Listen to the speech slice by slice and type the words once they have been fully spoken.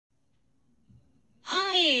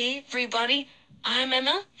Hey everybody, I'm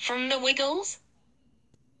Emma from the Wiggles.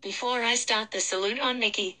 Before I start the salute on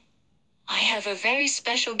Niki, I have a very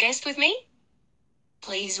special guest with me.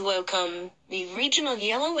 Please welcome the original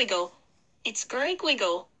yellow Wiggle. It's Greg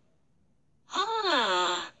Wiggle.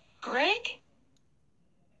 Ah, Greg?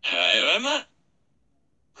 Hi, Emma.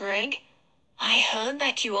 Greg, I heard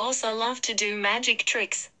that you also love to do magic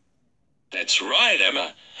tricks. That's right,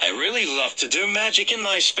 Emma. I really love to do magic in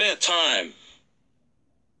my spare time.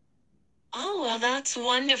 Oh, well, that's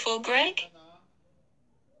wonderful, Greg.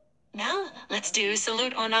 Now, let's do a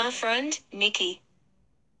salute on our friend, Niki.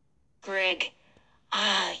 Greg,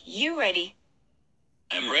 you ready?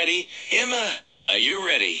 I'm ready. Emma, are you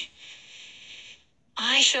ready?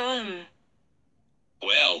 I sure am.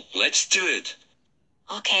 Well, let's do it.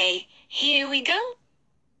 Okay, here we go.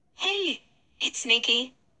 Hey, it's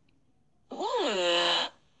Niki. Whoa.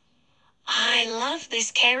 I love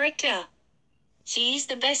this character. She's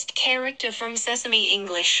the best character from Sesame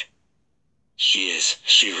English. She is.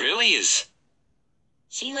 She really is.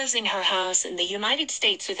 She lives in her house in the United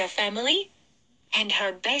States with her family and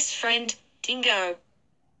her best friend, Dingo.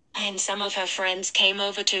 And some of her friends came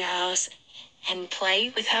over to her house and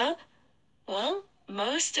played with her, well,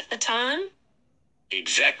 most of the time.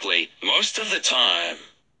 Exactly, most of the time.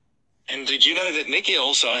 And did you know that Niki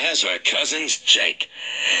also has her cousins, Jake,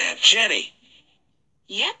 Jenny?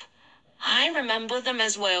 Yep, I remember them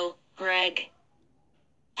as well, Greg.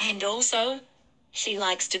 And also, she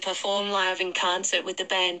likes to perform live in concert with the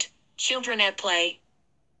band, Children at Play.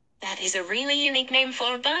 That is a really unique name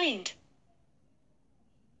for a band.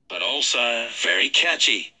 But also very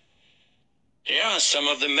catchy. Here are some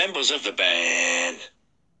of the members of the band.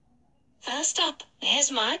 First up,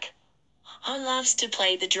 there's Mike, who loves to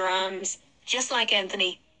play the drums, just like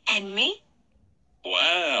Anthony and me.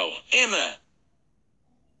 Wow, Emma.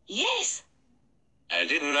 Yes, I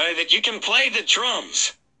didn't know that you can play the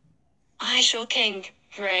drums. I sure can,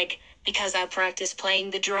 Greg, because I practice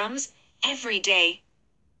playing the drums every day.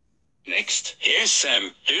 Next, here's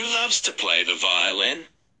Sam, who loves to play the violin.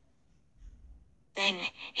 Then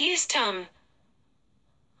here's Tom,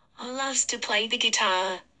 who loves to play the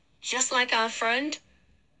guitar, just like our friend,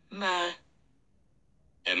 Ma.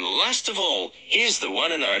 And last of all, here's the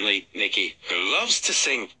one and only Niki, who loves to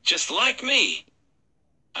sing just like me.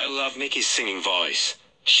 I love Niki's singing voice.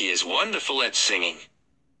 She is wonderful at singing.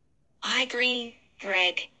 I agree,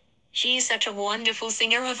 Greg. She is such a wonderful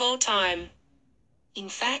singer of all time. In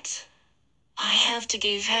fact, I have to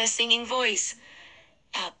give her singing voice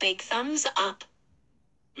a big thumbs up.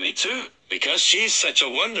 Me too, because she's such a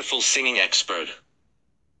wonderful singing expert.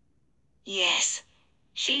 Yes,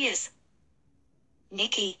 she is.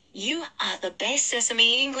 Niki, you are the best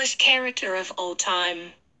Sesame English character of all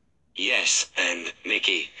time. Yes, and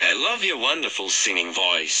Niki, I love your wonderful singing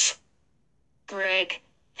voice. Greg,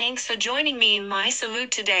 thanks for joining me in my salute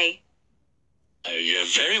today. Oh, you're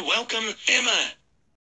very welcome, Emma.